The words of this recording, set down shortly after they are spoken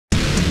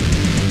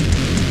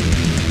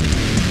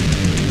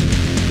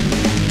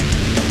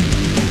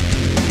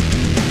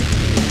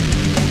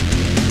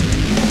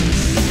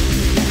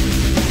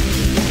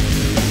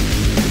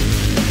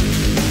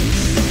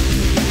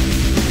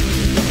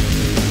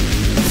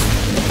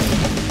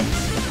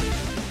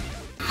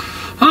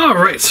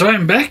Alright, so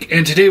I'm back,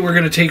 and today we're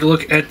going to take a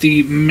look at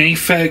the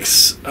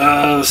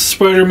Mafex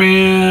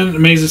Spider-Man,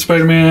 Amazing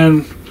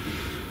Spider-Man,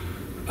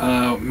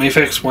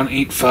 Mafex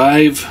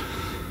 185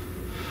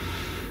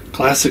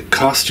 Classic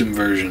Costume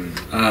version.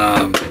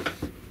 And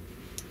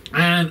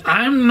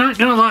I'm not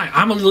going to lie,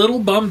 I'm a little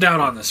bummed out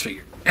on this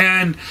figure.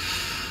 And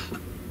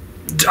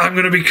I'm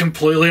going to be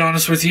completely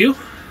honest with you,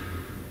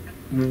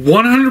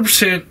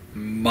 100%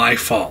 my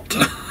fault.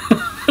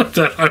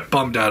 That I'm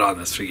bummed out on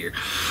this figure.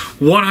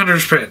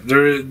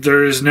 100%.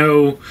 There is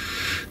no...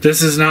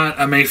 This is not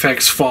a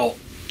Mafex fault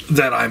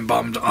that I'm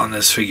bummed on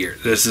this figure.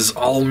 This is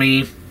all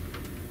me.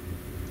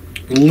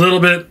 A little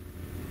bit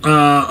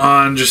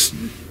on just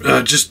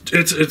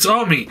it's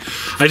all me.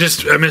 I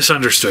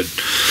misunderstood.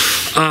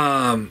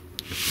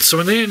 So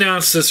when they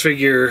announced this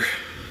figure,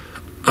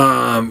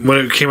 when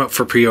it came up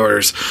for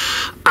pre-orders,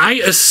 I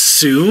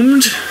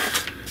assumed...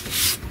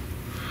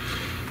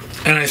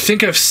 And I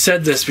think I've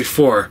said this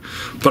before,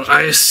 but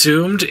I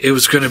assumed it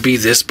was going to be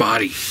this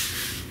body.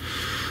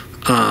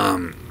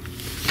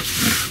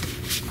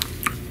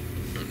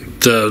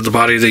 The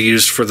body they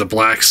used for the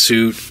black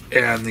suit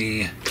and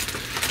the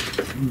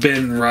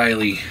Ben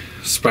Reilly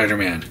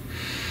Spider-Man.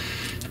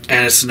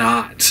 And it's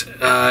not.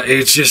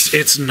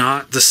 It's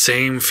not the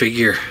same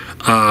figure.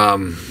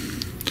 And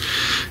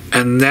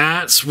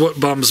that's what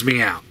bums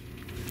me out.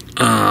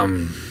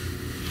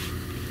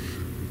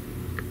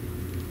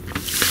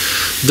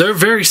 They're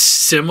very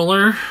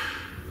similar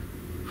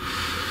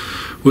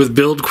with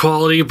build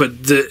quality, but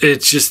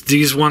it's just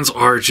these ones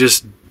are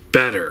just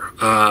better.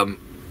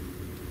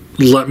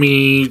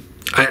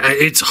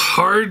 It's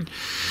hard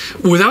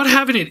without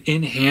having it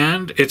in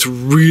hand. It's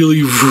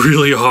really,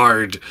 really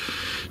hard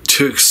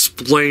to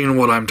explain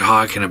what I'm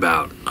talking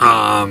about.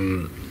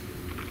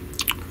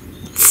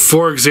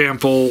 For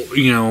example,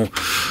 you know,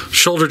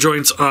 shoulder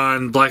joints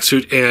on black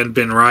suit and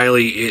Ben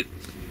Reilly,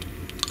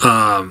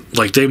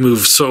 like they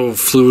move so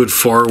fluid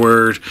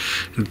forward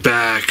and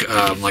back.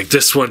 Like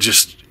this one,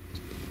 just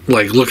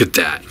like look at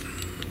that.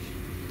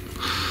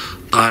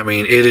 I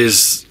mean, it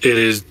is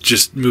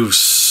just moves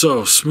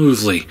so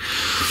smoothly.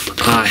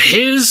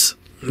 His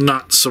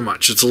not so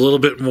much. It's a little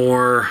bit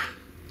more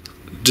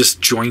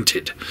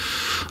disjointed.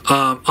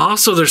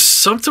 Also, there's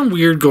something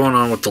weird going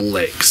on with the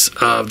legs.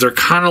 They're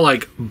kind of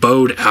like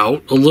bowed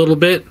out a little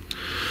bit,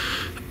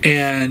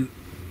 and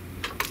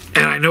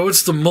I know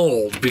it's the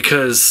mold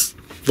because.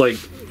 Like,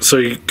 so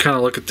you kind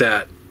of look at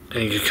that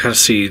and you kind of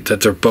see that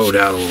they're bowed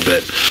out a little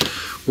bit.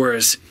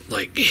 Whereas,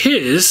 like,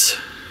 his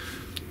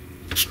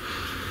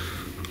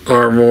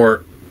are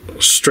more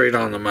straight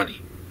on the money.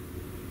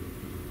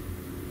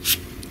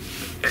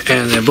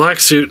 And the black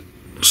suit,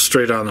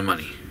 straight on the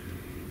money.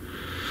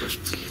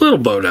 It's a little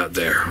bowed out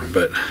there,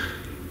 but...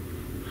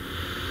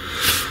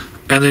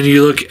 And then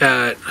you look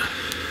at...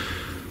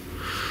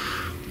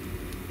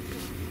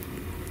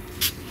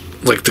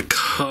 like the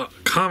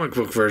comic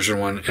book version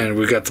one, and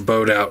we got the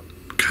bowed out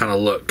kind of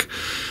look.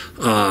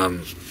 Yeah,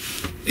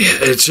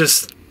 it's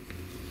just,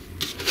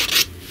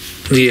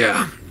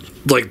 yeah,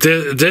 like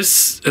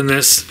this and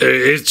this.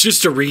 It's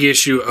just a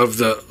reissue of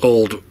the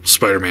old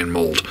Spider-Man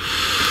mold.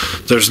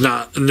 There's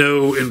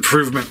no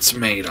improvements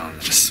made on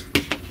this.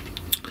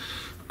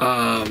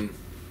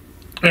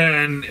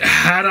 And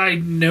had I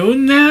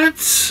known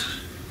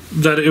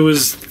that it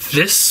was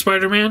this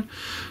Spider-Man,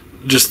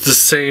 just the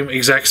same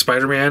exact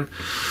Spider-Man,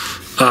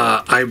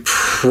 I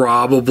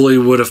probably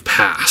would have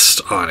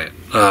passed on it.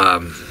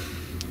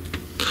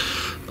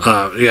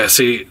 Yeah,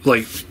 see,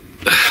 like,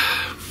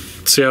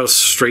 see how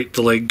straight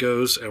the leg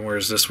goes, and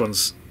whereas this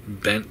one's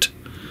bent.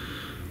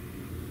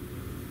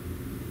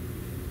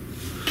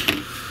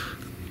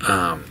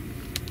 And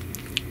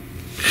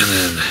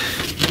then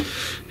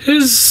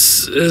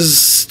his is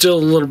still a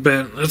little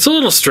bent. It's a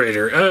little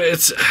straighter. I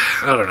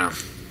don't know.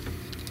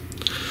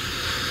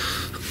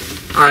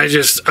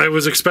 I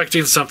was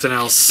expecting something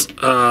else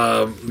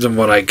than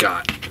what I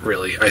got,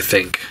 really, I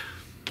think.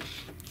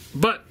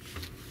 But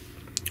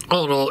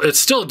all in all, it's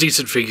still a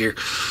decent figure.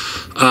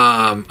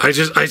 I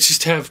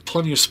just have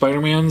plenty of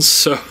Spider-Mans,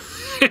 so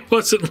it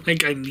wasn't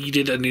like I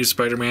needed a new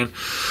Spider-Man.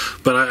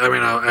 But I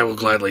mean, I will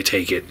gladly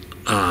take it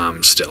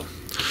still.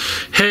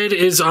 Head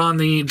is on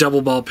the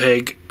double ball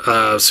peg,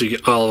 so you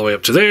get all the way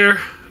up to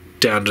there,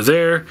 down to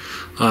there.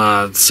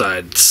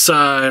 Side to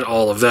side,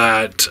 all of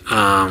that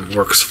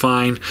works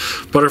fine.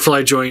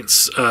 Butterfly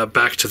joints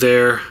back to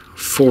there,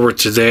 forward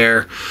to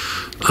there,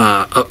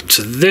 up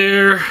to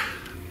there,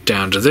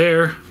 down to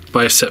there,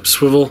 bicep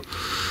swivel,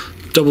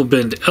 double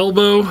bend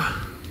elbow,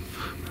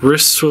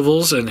 wrist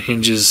swivels and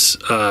hinges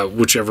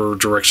whichever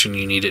direction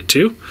you need it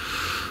to.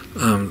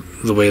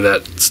 The way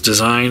that's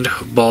designed,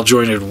 ball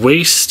jointed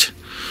waist,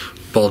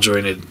 ball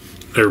jointed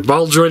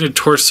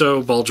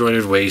torso, ball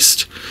jointed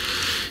waist.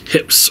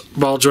 Hips,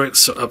 ball joints,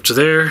 so up to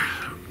there,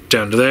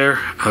 down to there,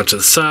 out to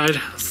the side,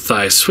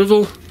 thigh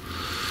swivel,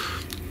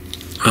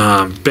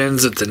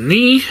 bends at the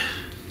knee,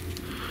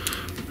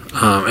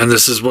 and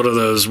this is one of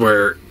those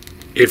where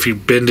if you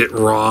bend it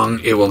wrong,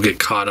 it will get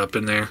caught up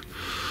in there.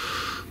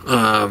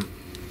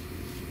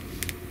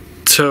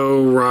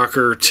 toe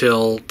rocker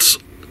tilt,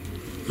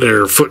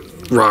 or foot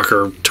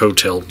rocker, toe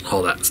tilt,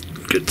 all that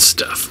good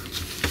stuff.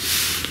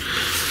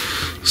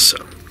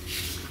 So,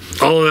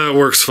 all of that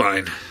works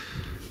fine.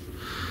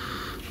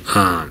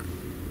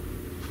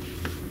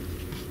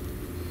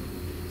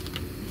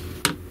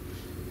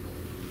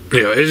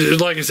 You know,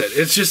 like I said,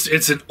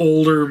 it's an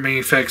older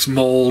Mafex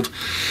mold,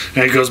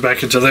 and it goes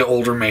back into the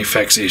older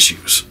Mafex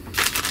issues.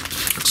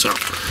 So,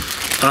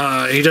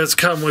 he does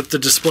come with the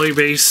display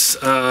base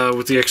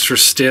with the extra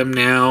stem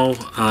now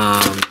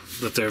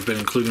that they've been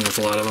including with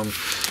a lot of them.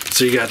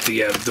 So you got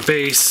the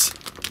base,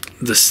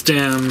 the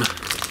stem,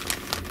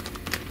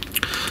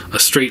 a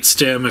straight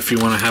stem if you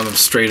want to have them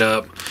straight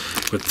up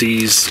with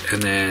these,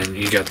 and then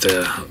you got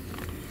the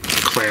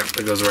clamp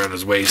that goes around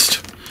his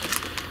waist.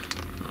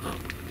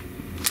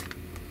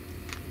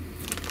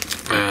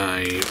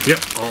 Yep,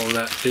 all of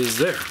that is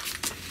there.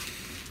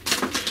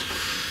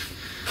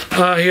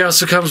 He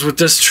also comes with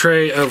this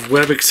tray of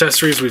web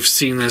accessories. We've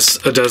seen this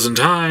a dozen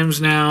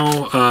times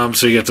now.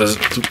 So you get the,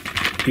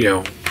 you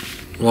know,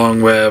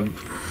 long web,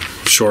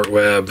 short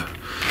web,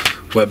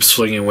 web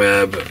slinging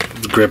web,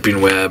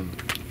 gripping web,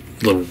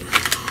 little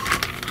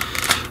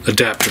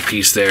adapter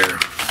piece there.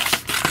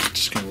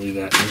 Just gonna leave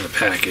that in the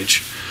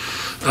package.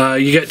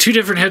 You got two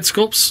different head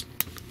sculpts.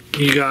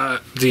 You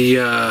got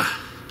the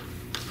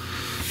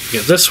you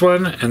get this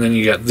one, and then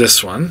you got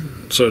this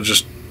one. So it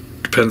just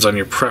depends on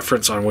your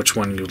preference on which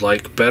one you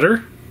like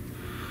better.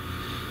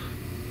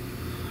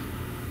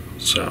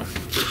 So,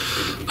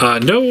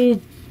 no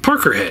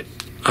Parker head.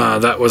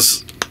 That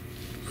was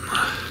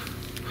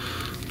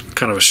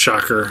kind of a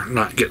shocker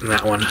not getting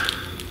that one.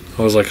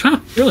 I was like, huh,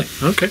 really?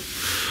 Okay.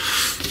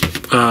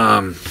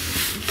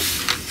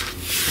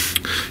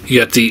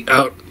 You got the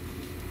out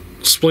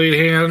splayed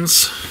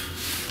hands.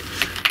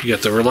 You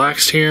got the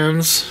relaxed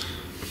hands.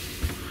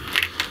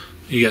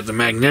 You got the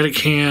magnetic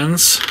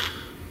hands.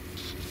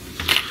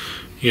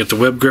 You got the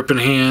web gripping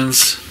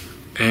hands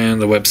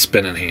and the web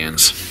spinning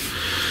hands,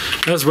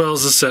 as well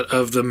as a set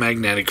of the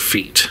magnetic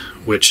feet,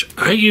 which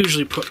I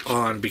usually put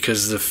on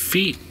because the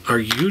feet are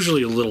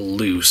usually a little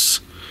loose.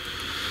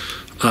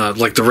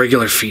 Like the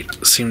regular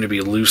feet seem to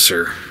be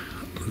looser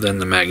than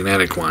the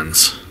magnetic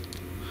ones.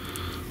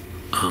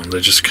 They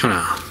just kind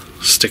of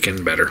stick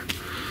in better.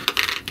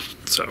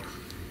 So,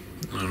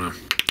 I don't know.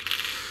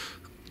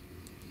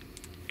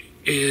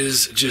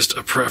 Is just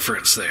a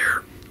preference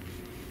there.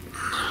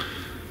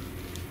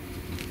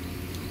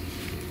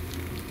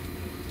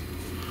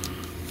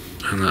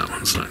 And that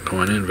one's not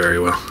going in very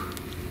well.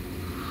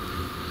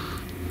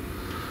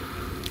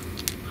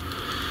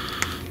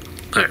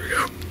 There we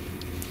go.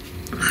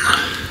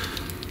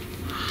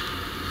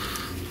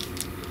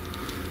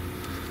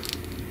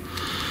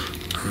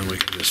 And then we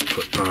can just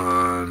put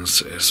on,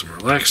 say, some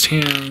relaxed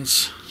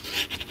hands.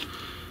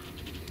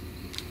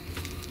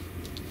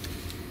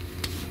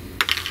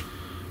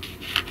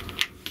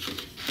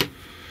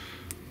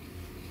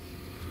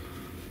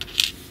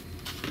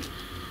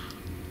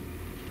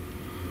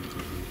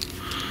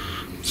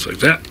 Like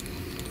that.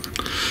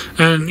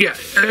 And yeah,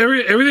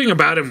 everything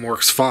about him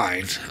works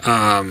fine.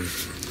 I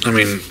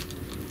mean,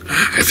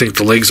 I think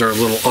the legs are a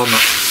little on the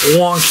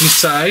wonky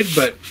side,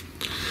 but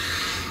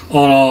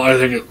all in all, I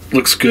think it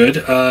looks good.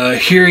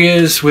 Here he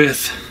is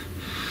with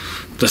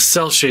the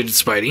cel-shaded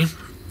Spidey.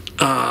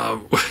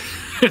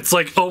 It's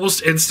like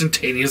almost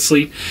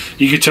instantaneously,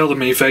 you can tell the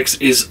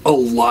Mafex is a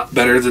lot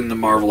better than the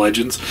Marvel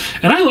Legends.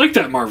 And I like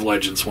that Marvel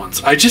Legends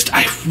ones. I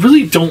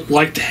really don't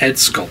like the head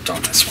sculpt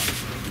on this one.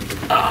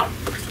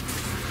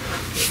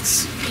 Let's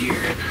see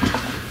here.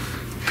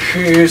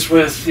 Here's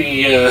with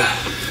the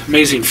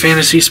Amazing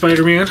Fantasy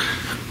Spider-Man.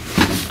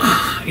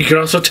 You can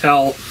also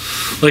tell,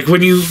 like,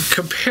 when you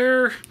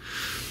compare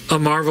a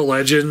Marvel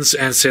Legends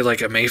and say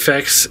like a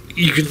Mafex,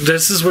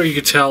 this is where you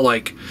can tell,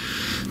 like,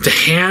 the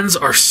hands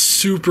are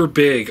super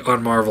big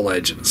on Marvel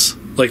Legends.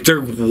 Like,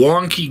 they're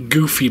wonky,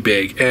 goofy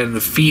big, and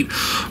the feet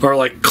are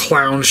like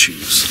clown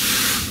shoes.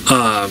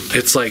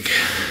 It's like,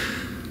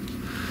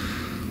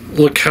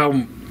 look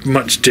how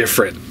much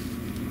different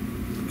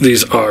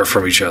these are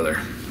from each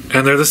other,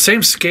 and they're the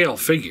same scale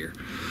figure,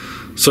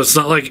 so it's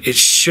not like it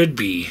should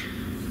be,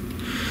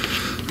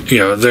 you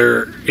know,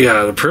 they're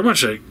pretty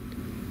much a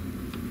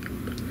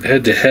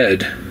head to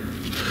head,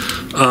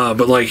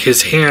 but like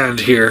his hand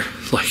here,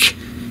 like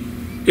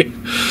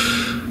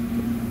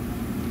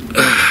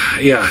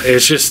yeah,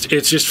 it's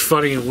just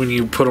funny when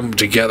you put them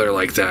together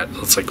like that.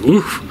 It's like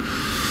ooh.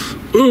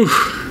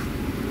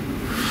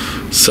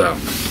 So,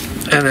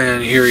 and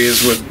then here he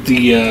is with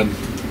the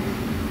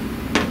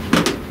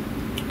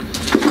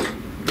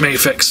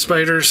Mafex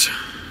spiders.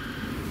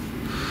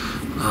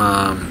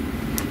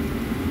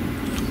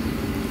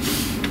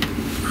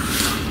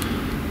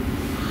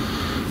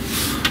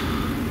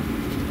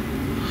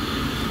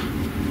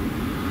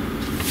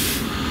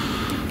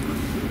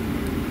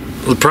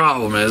 The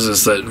problem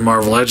is that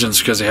Marvel Legends,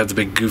 because they have the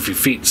big goofy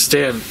feet,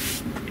 stand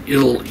a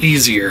little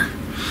easier.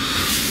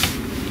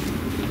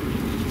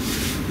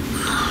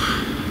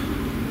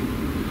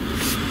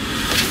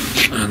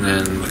 And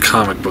then the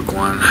comic book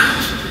one.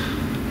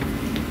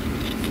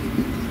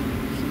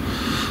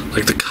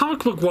 Like the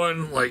comic book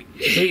one, like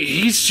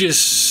he's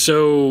just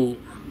so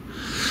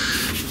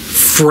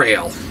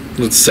frail,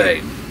 let's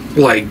say.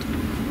 Like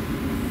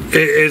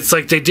it's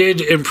like they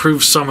did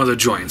improve some of the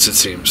joints, it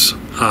seems.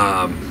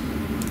 I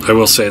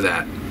will say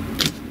that.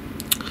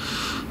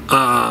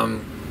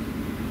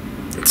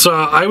 So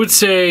I would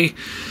say,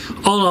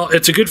 all in all,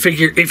 it's a good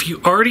figure. If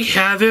you already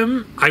have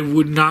him, I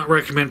would not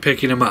recommend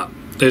picking him up.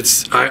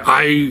 It's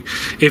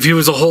if he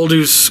was a whole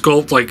new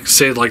sculpt, like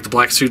say like the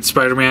black suit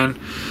Spider-Man,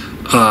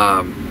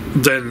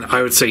 then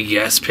I would say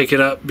yes, pick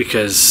it up,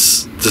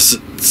 because this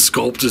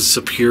sculpt is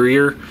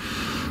superior.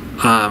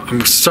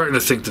 I'm starting to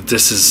think that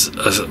this is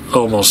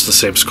almost the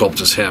same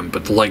sculpt as him,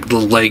 but like the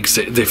legs,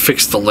 they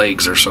fixed the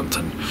legs or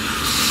something.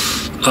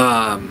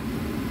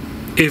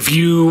 If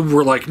you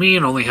were like me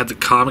and only had the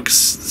comics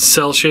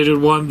cell shaded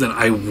one, then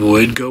I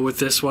would go with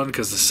this one,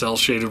 because the cell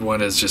shaded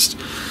one is just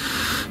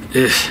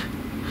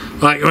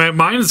like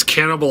mine is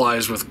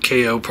cannibalized with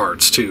KO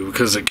parts too,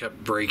 because it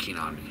kept breaking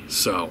on me.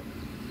 So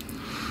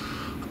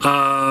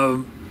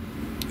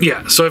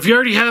yeah, so if you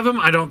already have him,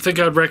 I don't think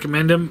I'd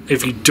recommend him.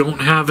 If you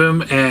don't have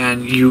him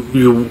and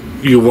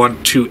you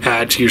want to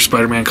add to your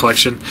Spider-Man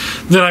collection,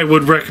 then I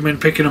would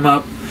recommend picking him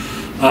up.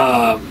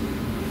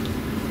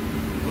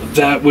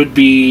 That would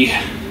be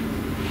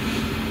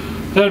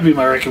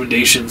my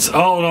recommendations.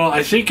 All in all,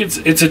 I think it's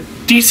a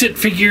decent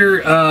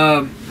figure.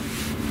 A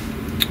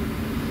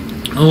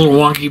little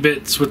wonky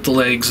bits with the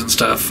legs and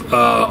stuff.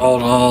 All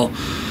in all,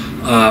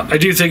 I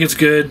do think it's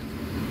good.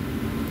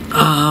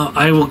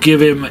 I will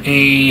give him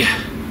a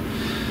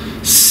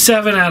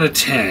 7 out of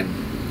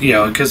 10. You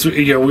know, because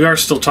we are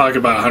still talking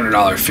about a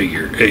 $100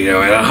 figure. You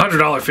know, and a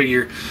 $100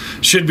 figure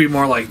should be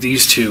more like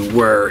these two,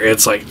 where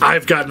it's like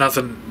I've got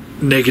nothing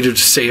negative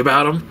to say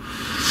about him.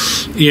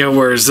 You know,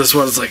 whereas this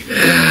one is like,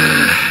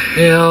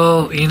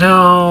 hell, you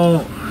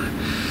know,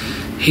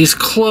 he's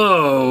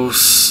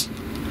close.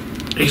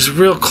 He's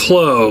real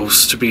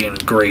close to being a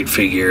great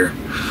figure.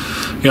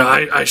 You know,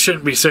 I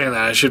shouldn't be saying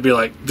that. I should be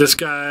like, this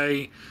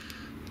guy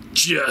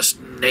just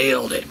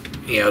nailed it.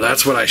 You know,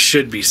 that's what I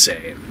should be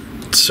saying.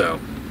 So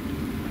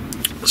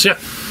yeah.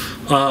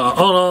 All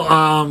in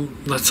all,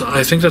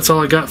 I think that's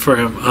all I got for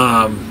him.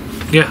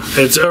 Yeah,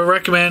 it's a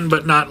recommend,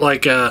 but not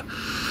like a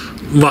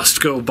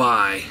must go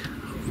buy.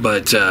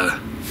 But yeah,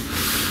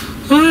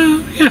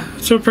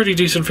 it's a pretty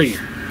decent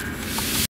figure.